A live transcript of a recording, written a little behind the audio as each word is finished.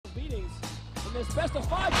In this best of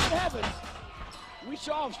 5 good heavens, we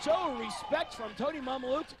shall show respect from Tony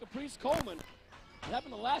Mamaluke to Caprice Coleman. It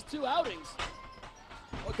happened the last 2 outings.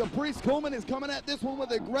 Well, Caprice Coleman is coming at this one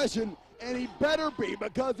with aggression, and he better be,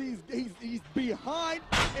 because he's behind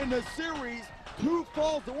in the series, 2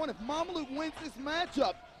 falls to 1. If Mamaluke wins this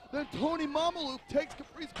matchup, then Tony Mamaluke takes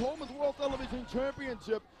Caprice Coleman's World Television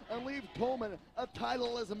Championship and leaves Coleman a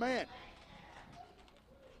titleless man.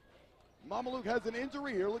 Mamaluke has an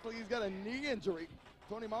injury here. Looks like he's got a knee injury.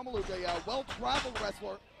 Tony Mamaluke, a well-traveled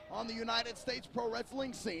wrestler on the United States pro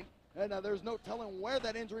wrestling scene. And there's no telling where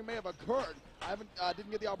that injury may have occurred. I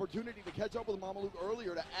didn't get the opportunity to catch up with Mamaluke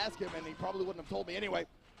earlier to ask him, and he probably wouldn't have told me anyway.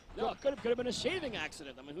 No, it could have been a shaving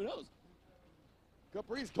accident. I mean, who knows?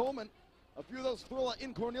 Caprice Coleman, a few of those Thrilla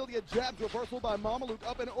in Cornelia jabs, reversal by Mamaluke.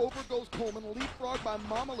 Up and over goes Coleman, leapfrog by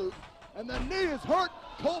Mamaluke. And the knee is hurt.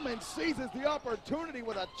 Coleman seizes the opportunity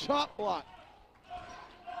with a chop block.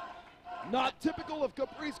 Not typical of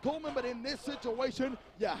Caprice Coleman, but in this situation,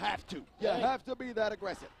 you have to. You have to be that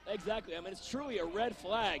aggressive. Exactly. I mean, it's truly a red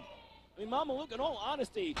flag. I mean, Mamaluke, in all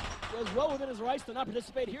honesty, was well within his rights to not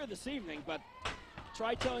participate here this evening, but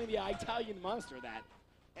try telling the Italian monster that.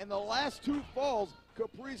 And the last 2 falls,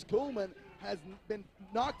 Caprice Coleman has been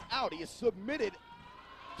knocked out. He is submitted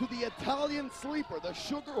to the Italian sleeper, the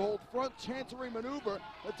sugar hold front chancery maneuver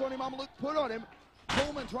that Tony Mamaluke put on him.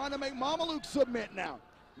 Coleman trying to make Mamaluke submit now.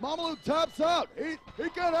 Mamaluke taps out. He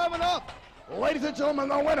can't have enough. Ladies and gentlemen,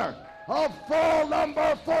 the winner of fall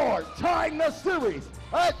number 4, tying the series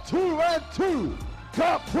at 2-2,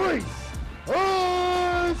 Caprice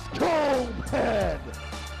Coleman.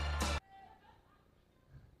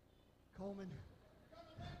 Coleman,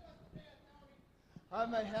 I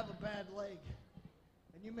may have a bad leg,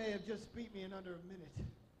 and you may have just beat me in under a minute.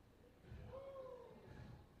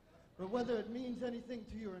 But whether it means anything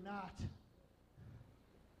to you or not,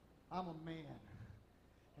 I'm a man,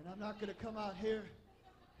 and I'm not going to come out here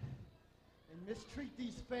and mistreat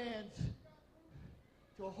these fans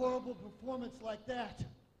to a horrible performance like that.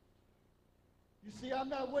 You see, I'm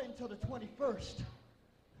not waiting until the 21st.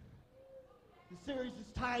 The series is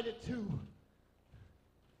tied at 2.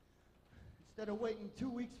 Instead of waiting 2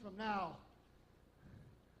 weeks from now,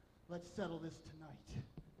 let's settle this tonight.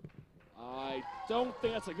 I don't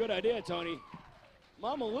think that's a good idea, Tony.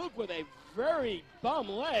 Mamaluke with a very bum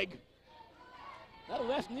leg. That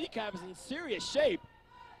left kneecap is in serious shape.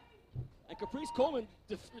 And Caprice Coleman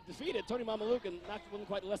defeated Tony Mamaluke in not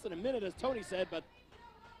quite less than a minute, as Tony said, but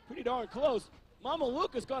pretty darn close.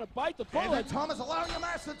 Mamaluke is going to bite the bullet. And Thomas allowing the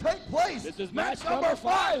match to take place. This is match number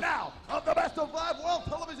 5 now of the Best of 5 World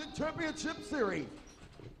Television Championship Series.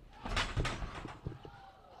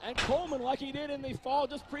 And Coleman, like he did in the fall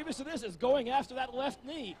just previous to this, is going after that left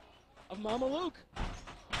knee of Mamaluke.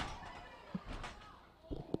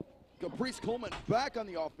 Caprice Coleman back on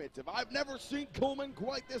the offensive. I've never seen Coleman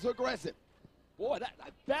quite this aggressive. Boy, that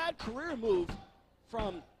bad career move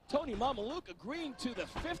from Tony Mamaluke, agreeing to the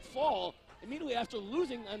 5th fall immediately after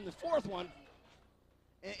losing on the 4th one.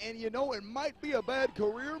 And you know, it might be a bad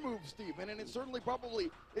career move, Stephen, and it certainly probably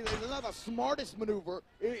is not the smartest maneuver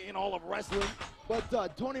in all of wrestling.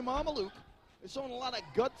 But Tony Mamaluke is showing a lot of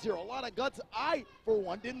guts here, a lot of guts I, for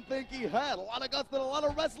one, didn't think he had. A lot of guts that a lot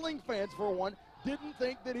of wrestling fans, for one, didn't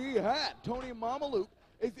think that he had. Tony Mamaluke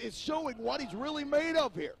is showing what he's really made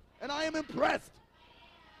of here, and I am impressed.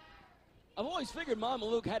 I've always figured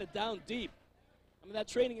Mamaluke had it down deep. I mean, that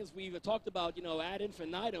training, as we've talked about, you know, ad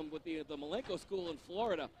infinitum with the Malenko school in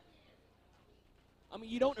Florida. I mean,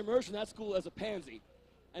 you don't emerge from that school as a pansy,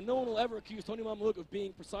 and no one will ever accuse Tony Mamaluke of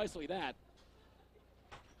being precisely that.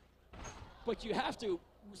 But you have to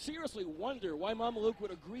seriously wonder why Mamaluke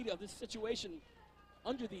would agree to this situation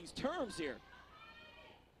under these terms here.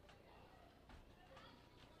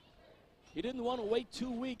 He didn't want to wait 2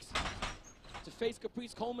 weeks to face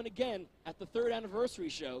Caprice Coleman again at the 3rd anniversary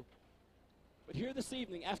show. But here this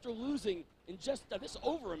evening, after losing in just this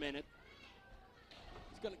over a minute,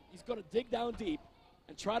 he's gonna dig down deep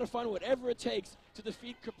and try to find whatever it takes to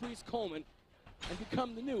defeat Caprice Coleman and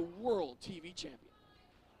become the new World TV Champion.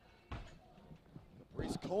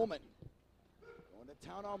 Caprice Coleman going to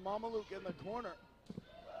town on Mamaluke in the corner.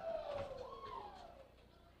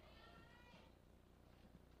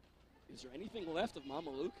 Is there anything left of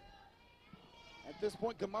Mamaluke? At this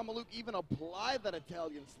point, can Mamaluke even apply that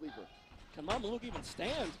Italian sleeper? Can Mamaluke even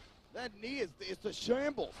stand? That knee is the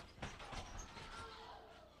shambles.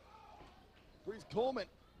 Caprice Coleman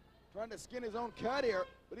trying to skin his own cat here,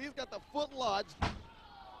 but he's got the foot lodged.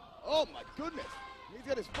 Oh my goodness. He's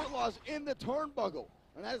got his foot lodged in the turnbuckle.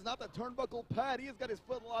 And that is not the turnbuckle pad. He has got his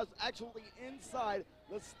foot lodged actually inside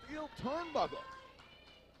the steel turnbuckle.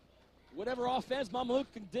 whatever offense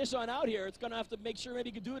Mamaluke can dish on out here, it's going to have to make sure maybe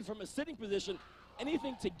he can do it from a sitting position.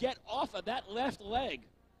 Anything to get off of that left leg.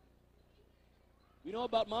 We know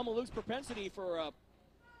about Mamaluke's propensity for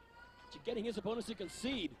getting his opponents to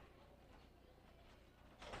concede.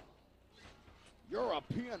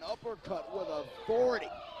 European uppercut with authority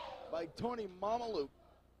by Tony Mamaluke.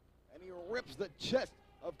 And he rips the chest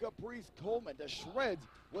of Caprice Coleman to shreds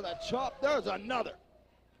with a chop. There's another.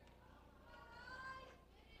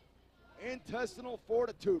 Intestinal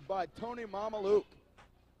fortitude by Tony Mamaluke.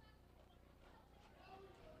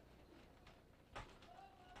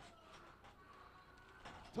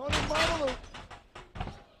 Tony Mamaluke.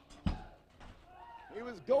 He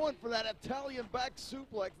was going for that Italian back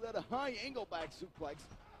suplex, that high angle back suplex.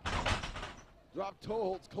 Drop toe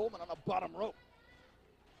holds Coleman on the bottom rope.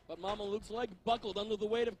 But Mamaluke's leg buckled under the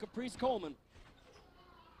weight of Caprice Coleman.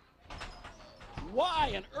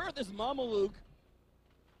 Why on earth is Mamaluke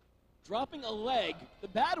dropping a leg, the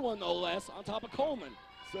bad one no less, on top of Coleman?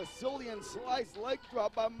 Sicilian slice leg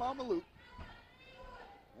drop by Mamaluke.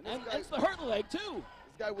 And it's the hurt leg too.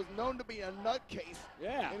 This guy was known to be a nutcase.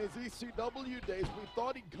 Yeah. In his ECW days. We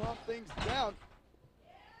thought he'd calm things down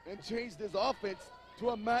and changed his offense to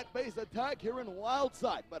a mat-based attack here in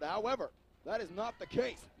Wildside. But however, that is not the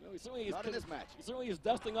case. No, he certainly is, not in this match. He certainly is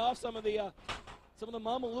dusting off some of the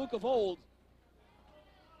Mamaluke of old.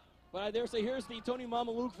 But I dare say here's the Tony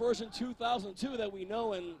Mamaluke version 2002 that we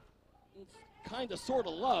know and kind of sort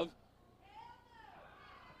of love.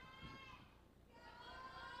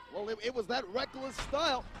 Well, it was that reckless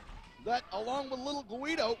style that, along with Little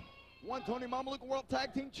Guido, won Tony Mamaluke World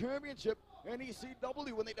Tag Team Championship and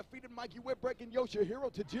ECW when they defeated Mikey Whipwreck and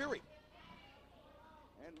Yoshihiro Tajiri.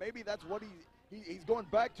 And maybe that's what he's going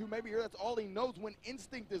back to. Maybe that's all he knows when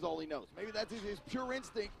instinct is all he knows. Maybe that's his pure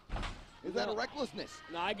instinct. Is that a recklessness?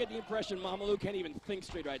 No, I get the impression Mamaluke can't even think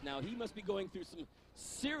straight right now. He must be going through some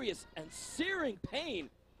serious and searing pain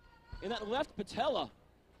in that left patella.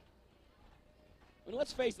 And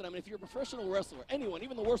let's face it, I mean, if you're a professional wrestler, anyone,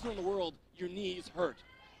 even the worst one in the world, your knees hurt.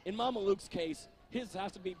 In Mamaluke's case, his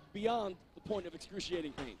has to be beyond the point of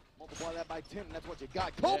excruciating pain. Multiply that by 10, and that's what you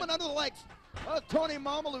got. Coleman under the legs. Tony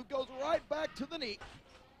Mamaluke goes right back to the knee.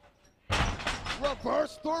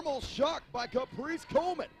 Reverse thermal shock by Caprice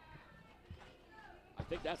Coleman. I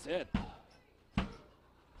think that's it.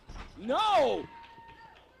 No!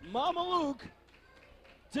 Mamaluke,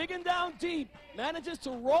 digging down deep, manages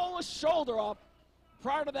to roll a shoulder up.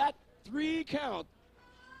 Prior to that, 3 count.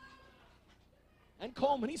 And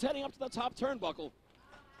Coleman, he's heading up to the top turnbuckle.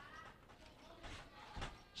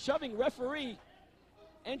 Shoving referee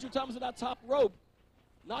Andrew Thomas at that top rope,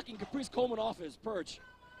 knocking Caprice Coleman off his perch.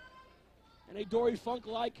 And a Dory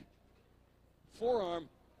Funk-like forearm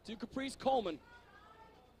to Caprice Coleman.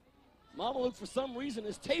 Mamaluke, for some reason,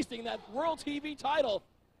 is tasting that World TV title.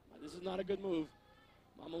 This is not a good move.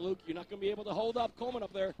 Mamaluke, you're not going to be able to hold up Coleman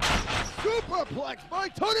up there. Superplex by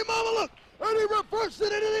Tony Mamaluke, and he reversed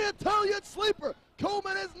it into the Italian sleeper.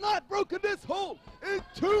 Coleman has not broken this hold in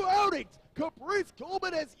 2 outings. Caprice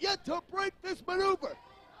Coleman has yet to break this maneuver.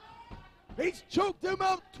 He's choked him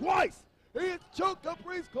out twice. He has choked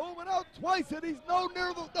Caprice Coleman out twice, and he's nowhere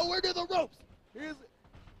near the ropes.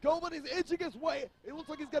 Coleman is inching his way. It looks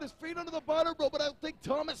like he's got his feet under the bottom rope, but I don't think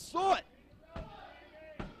Thomas saw it.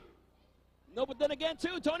 No, but then again,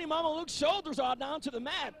 too, Tony Mamaluke's shoulders are down to the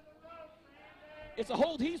mat. It's a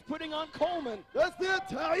hold he's putting on Coleman. That's the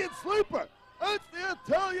Italian sleeper. That's the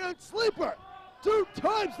Italian sleeper. 2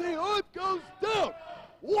 times the hood goes down.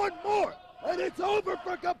 1 more, and it's over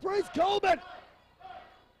for Caprice Coleman.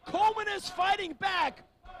 Coleman is fighting back,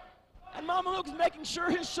 and Mamaluke is making sure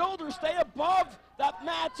his shoulders stay above that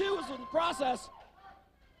mat, too, in the process.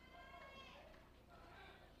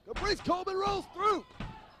 Caprice Coleman rolls through.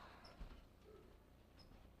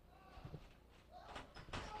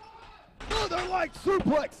 Northern Light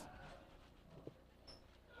suplex.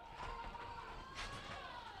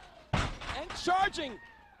 And charging.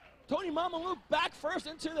 Tony Mamaluke back first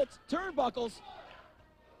into the turnbuckles.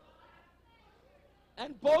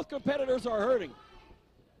 And both competitors are hurting.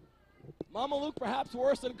 Mamaluke perhaps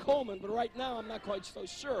worse than Coleman, but right now I'm not quite so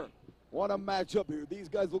sure. What a matchup here. These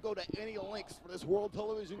guys will go to any lengths for this World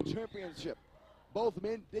Television Championship. Both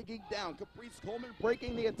men digging down. Caprice Coleman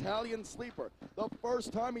breaking the Italian sleeper. The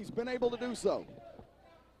first time he's been able to do so.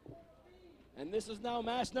 And this is now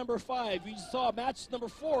match number 5. You saw match number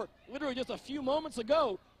 4 literally just a few moments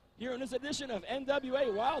ago here in this edition of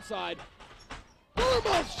NWA Wildside.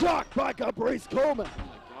 Thermal shock by Caprice Coleman. Oh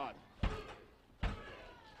my God.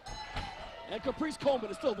 And Caprice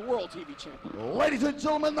Coleman is still the World TV Champion. Ladies and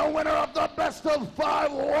gentlemen, the winner of the Best of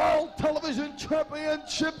 5 World Television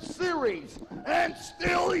Championship Series, and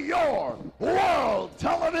still your World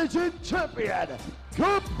Television Champion,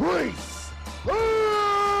 Caprice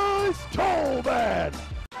Coleman.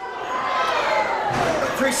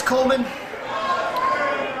 Caprice Coleman,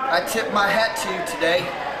 I tip my hat to you today,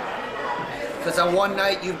 because on one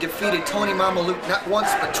night you've defeated Tony Mamaluke not once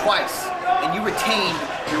but twice, and you retained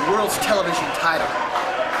your world's television title.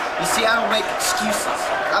 You see, I don't make excuses.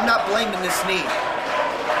 I'm not blaming this knee.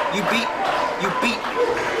 You beat me.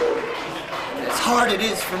 And as hard it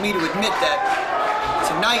is for me to admit that,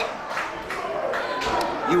 tonight,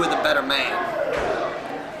 you were the better man.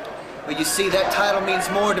 But you see, that title means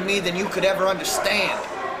more to me than you could ever understand.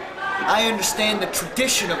 I understand the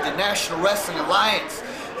tradition of the National Wrestling Alliance,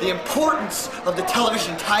 the importance of the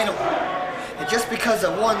television title. And just because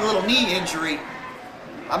of one little knee injury,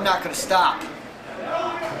 I'm not going to stop.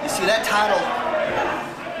 You see, that title,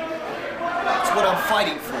 it's what I'm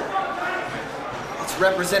fighting for. It's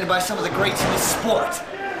represented by some of the greats in this sport.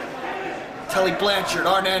 Tully Blanchard,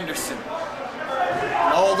 Arn Anderson,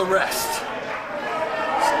 and all the rest.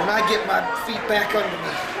 So when I get my feet back under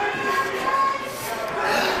me,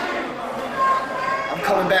 I'm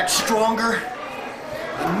coming back stronger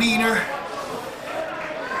and meaner.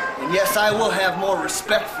 And yes, I will have more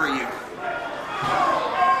respect for you.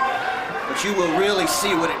 But you will really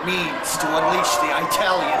see what it means to unleash the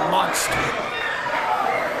Italian monster.